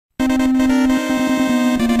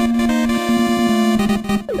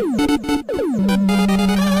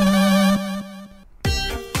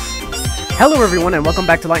Hello everyone and welcome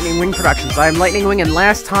back to Lightning Wing Productions. I am Lightning Wing, and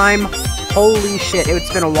last time, holy shit,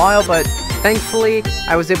 it's been a while, but thankfully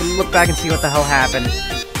I was able to look back and see what the hell happened.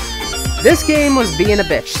 This game was being a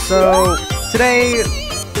bitch, so today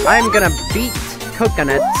I'm gonna beat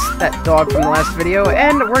Coconuts, that dog from the last video,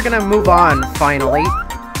 and we're gonna move on, finally.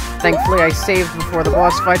 Thankfully I saved before the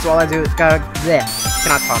boss fight, so all I do is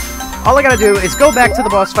cannot talk. All I gotta do is go back to the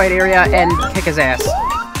boss fight area and kick his ass.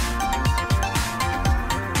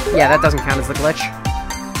 Yeah, that doesn't count as the glitch.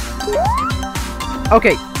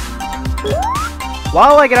 Okay.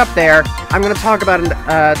 While I get up there, I'm going to talk about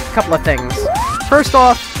a couple of things. First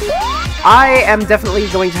off, I am definitely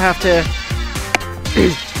going to have to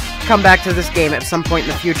come back to this game at some point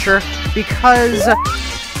in the future, because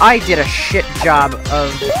I did a shit job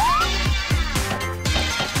of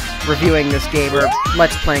reviewing this game, or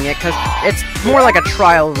let's playing it, because it's more like a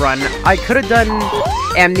trial run. I could have done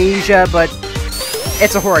Amnesia, but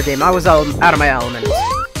it's a horror game. I was out of my element.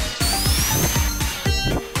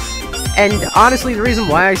 And honestly, the reason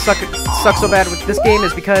why I suck so bad with this game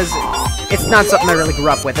is because it's not something I really grew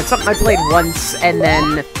up with. It's something I played once and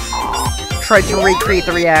then tried to recreate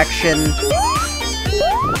the reaction.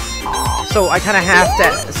 So I kind of have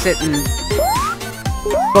to sit in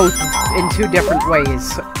both in two different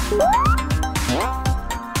ways.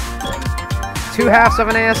 Two halves of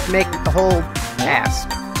an ass make the whole ass.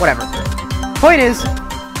 Whatever. Point is,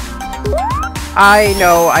 I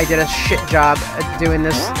know I did a shit job at doing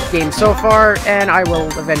this game so far, and I will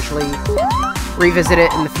eventually revisit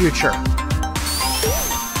it in the future.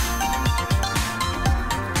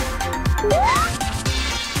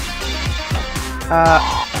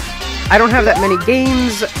 I don't have that many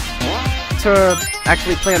games to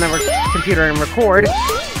actually play on the computer and record,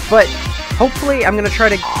 but hopefully I'm gonna try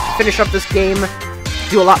to finish up this game,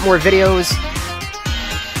 do a lot more videos.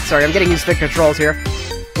 Sorry, I'm getting used to the controls here.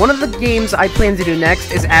 One of the games I plan to do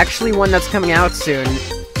next is actually one that's coming out soon.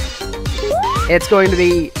 It's going to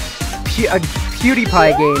be a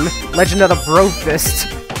PewDiePie game, Legend of the Brofist.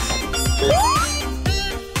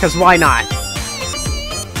 Because why not?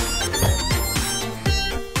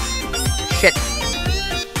 Shit.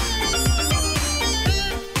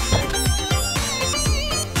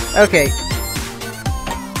 Okay.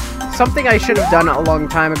 Something I should have done a long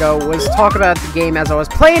time ago was talk about the game as I was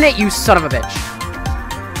playing it, you son of a bitch.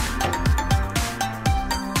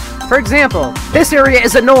 For example, this area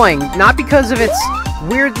is annoying, not because of its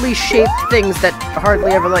weirdly shaped things that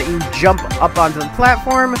hardly ever let you jump up onto the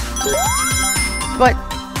platform, but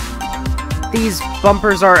these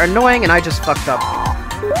bumpers are annoying and I just fucked up.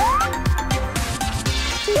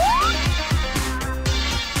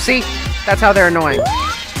 See? That's how they're annoying.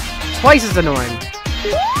 Twice as annoying.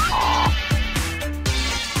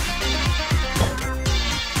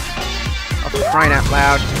 Crying out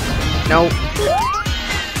loud. No.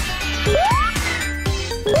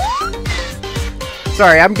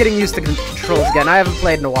 Sorry, I'm getting used to controls again. I haven't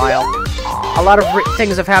played in a while. A lot of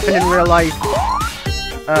things have happened in real life.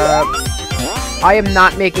 I am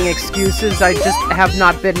not making excuses. I just have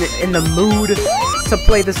not been in the mood to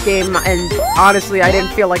play this game, and honestly, I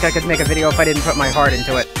didn't feel like I could make a video if I didn't put my heart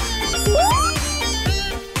into it.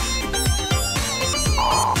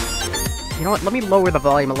 You know what, let me lower the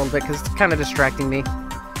volume a little bit, because it's kind of distracting me.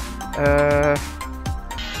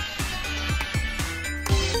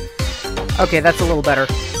 Okay, that's a little better.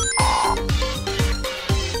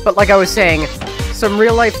 But like I was saying, some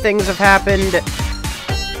real-life things have happened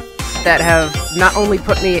that have not only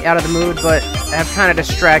put me out of the mood, but have kind of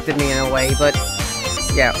distracted me in a way, but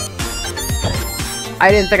yeah. I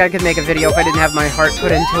didn't think I could make a video if I didn't have my heart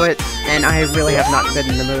put into it, and I really have not been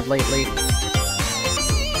in the mood lately.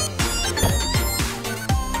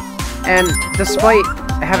 And despite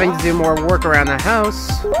having to do more work around the house,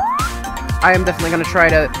 I am definitely going to try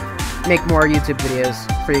to make more YouTube videos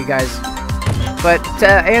for you guys. But to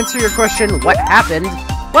answer your question, what happened?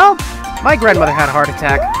 Well, my grandmother had a heart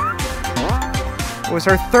attack. It was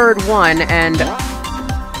her third one, and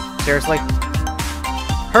seriously,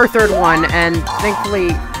 her third one, and thankfully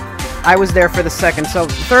I was there for the second. So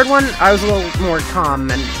the third one, I was a little more calm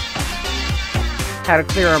and had a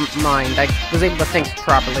clearer mind. I was able to think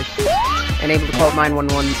properly and able to call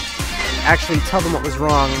 911, actually tell them what was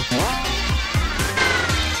wrong.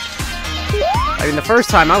 I mean, the first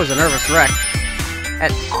time I was a nervous wreck.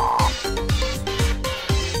 And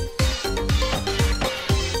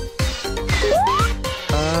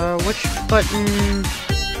which button?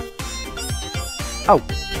 Oh.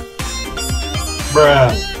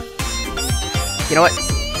 Bruh. You know what?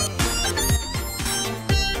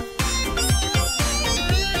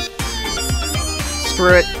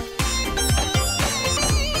 Screw it.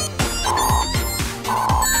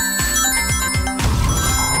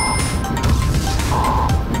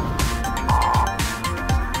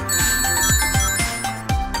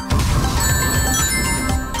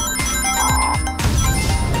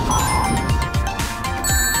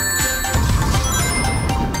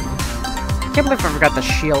 What if I forgot the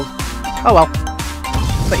shield? Oh well.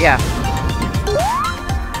 But yeah.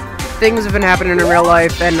 Things have been happening in real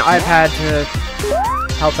life, and I've had to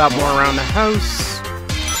help out more around the house.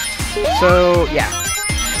 So, yeah.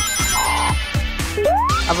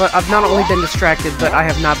 I've not only been distracted, but I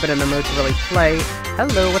have not been in the mood to really play.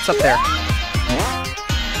 Hello, what's up there?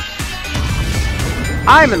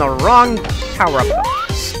 I'm in the wrong power-up.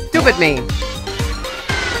 Stupid me!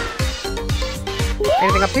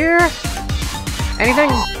 Anything up here? Anything?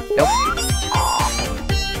 Nope.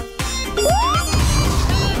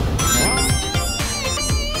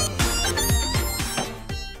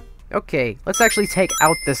 Okay, let's actually take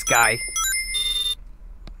out this guy.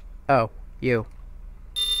 Oh, you.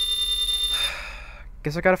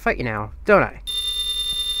 Guess I gotta fight you now, don't I?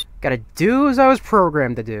 Gotta do as I was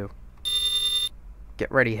programmed to do.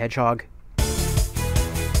 Get ready, hedgehog.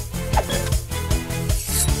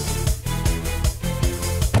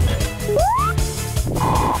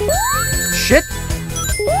 Shit!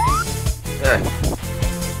 Ugh.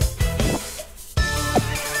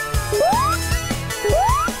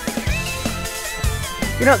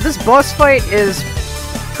 You know, this boss fight is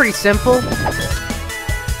pretty simple,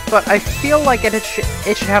 but I feel like it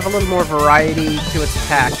should have a little more variety to its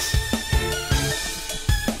attacks.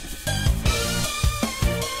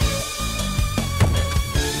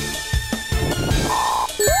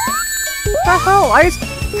 What the hell? I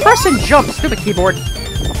press and jump, stupid keyboard.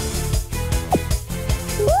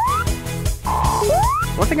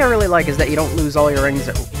 One thing I really like is that you don't lose all your rings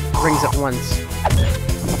at once.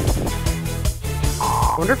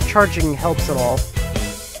 I wonder if charging helps at all.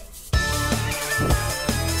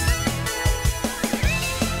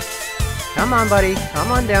 Come on, buddy.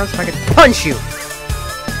 Come on down so I can punch you!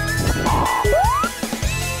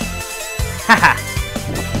 Haha!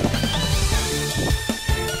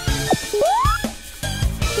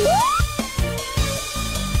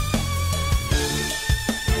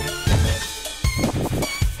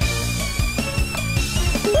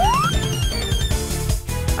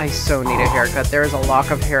 I so need a haircut. There is a lock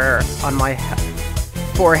of hair on my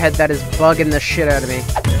forehead that is bugging the shit out of me.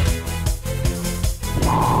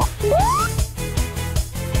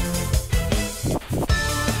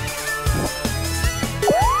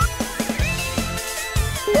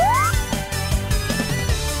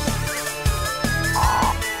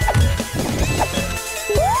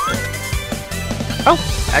 Oh,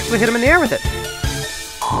 I actually hit him in the air with it.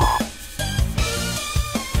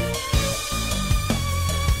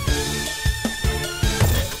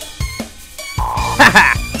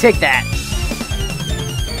 Haha! Take that!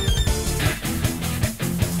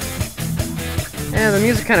 Yeah, the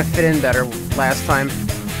music kind of fit in better last time.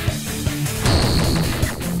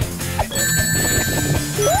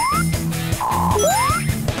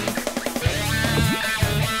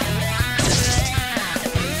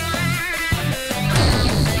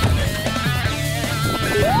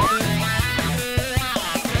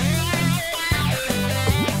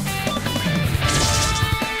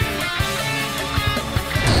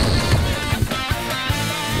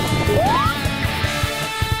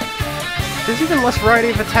 There's even less variety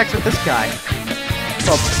of attacks with this guy.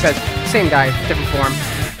 Well, because same guy, different form.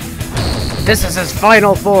 This is his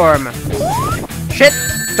final form! Shit!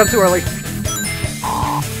 Jumped too early.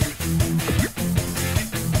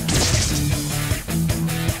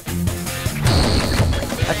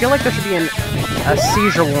 I feel like there should be a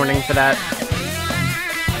seizure warning for that.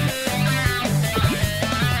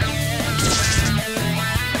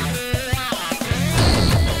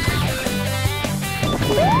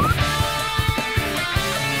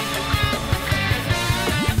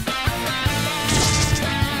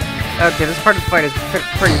 Okay, this part of the fight is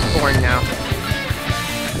pretty boring now.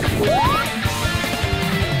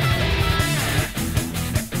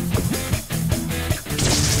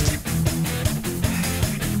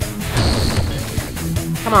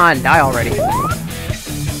 Come on, die already.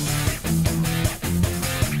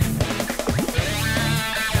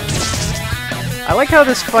 I like how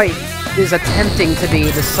this fight is attempting to be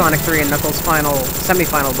the Sonic 3 and Knuckles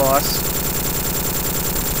semi-final boss.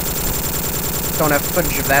 Don't have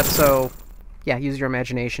footage of that, so yeah, use your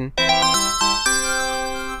imagination.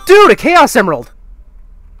 Dude, a Chaos Emerald!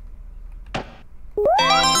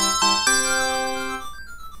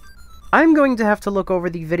 I'm going to have to look over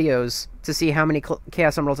the videos to see how many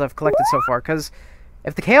Chaos Emeralds I've collected so far, because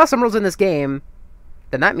if the Chaos Emerald's in this game,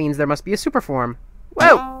 then that means there must be a super form.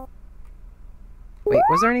 Whoa! Wait,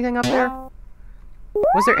 was there anything up there?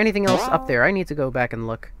 Was there anything else up there? I need to go back and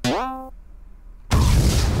look.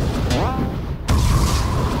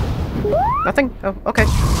 Nothing? Oh, okay.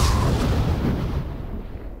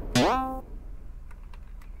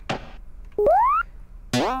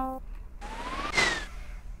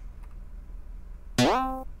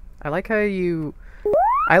 I like how you...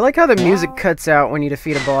 I like how the music cuts out when you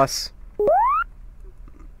defeat a boss.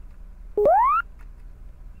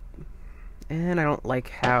 And I don't like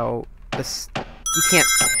how this... You can't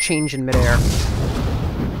change in midair.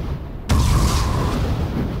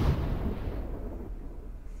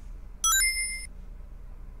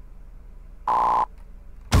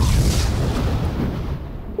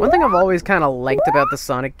 One thing I've always kind of liked about the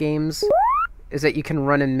Sonic games is that you can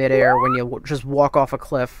run in midair when you just walk off a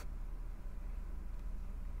cliff.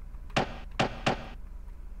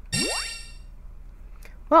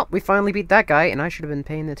 Well, we finally beat that guy, and I should have been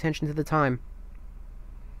paying attention to the time.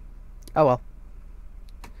 Oh well.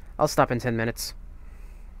 I'll stop in 10 minutes.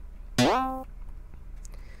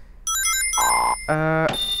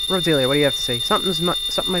 Rodelia, what do you have to say? Something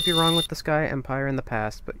might be wrong with the Sky Empire in the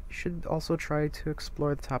past, but you should also try to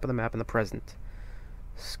explore the top of the map in the present.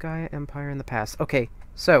 Sky Empire in the past. Okay,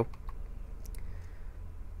 so...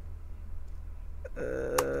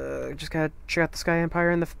 just gotta check out the Sky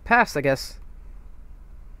Empire in the past, I guess.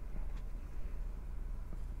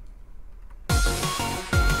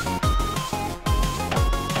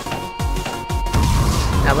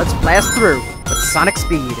 Now let's blast through with sonic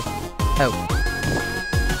speed. Oh.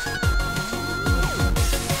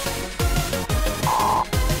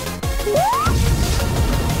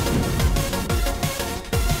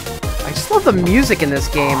 I just love the music in this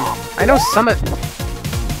game. I know some of...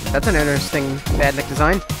 That's an interesting Badnik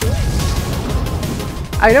design.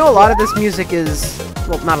 I know a lot of this music is...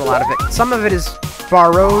 Well, not a lot of it. Some of it is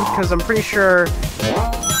borrowed, because I'm pretty sure...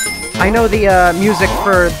 I know the music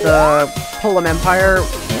for the Polam Empire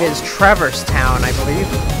is Traverse Town, I believe.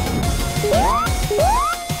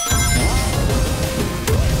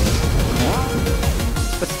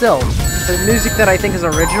 But still, the music that I think is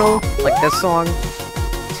original, like this song,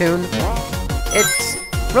 tune, it's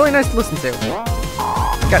really nice to listen to.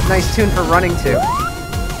 It's got a nice tune for running to.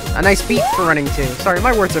 A nice beat for running to. Sorry,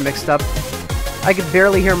 my words are mixed up. I could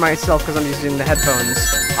barely hear myself because I'm using the headphones.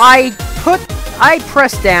 I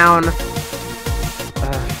pressed down.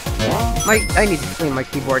 I need to clean my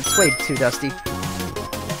keyboard. It's way too dusty.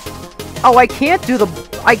 Oh, I can't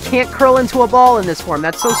curl into a ball in this form.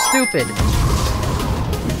 That's so stupid.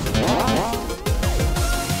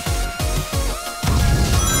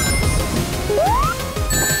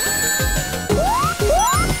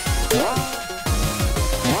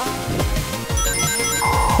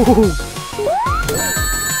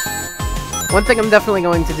 One thing I'm definitely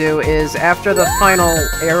going to do is after the final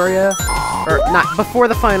area, or not, before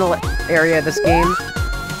the final area of this game,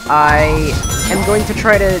 I am going to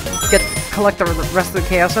try to collect the rest of the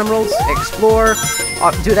Chaos Emeralds, explore,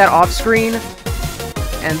 do that off-screen,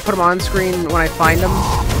 and put them on-screen when I find them.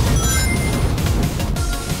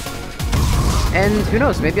 And who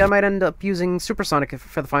knows, maybe I might end up using Supersonic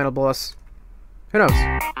for the final boss. Who knows?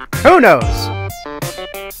 Who knows?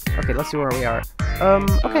 Okay, let's see where we are.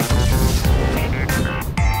 Okay.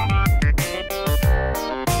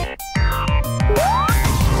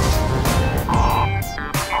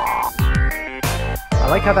 I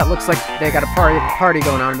like how that looks like they got a party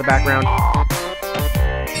going on in the background.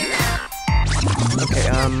 Okay,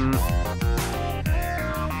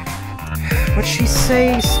 what'd she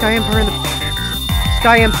say? Sky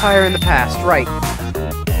Empire in the past, right.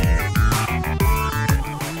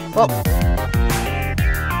 Well,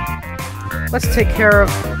 let's take care of...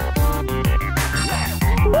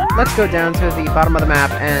 Let's go down to the bottom of the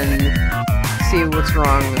map and see what's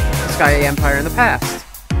wrong with the Sky Empire in the past.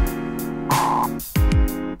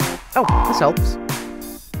 Oh, this helps.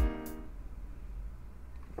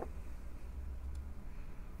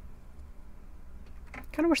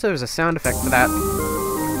 Kinda wish there was a sound effect for that.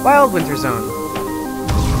 Wild Winter Zone.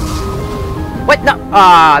 What? No!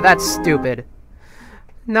 Ah, that's stupid.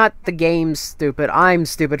 Not the game's stupid. I'm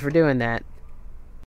stupid for doing that.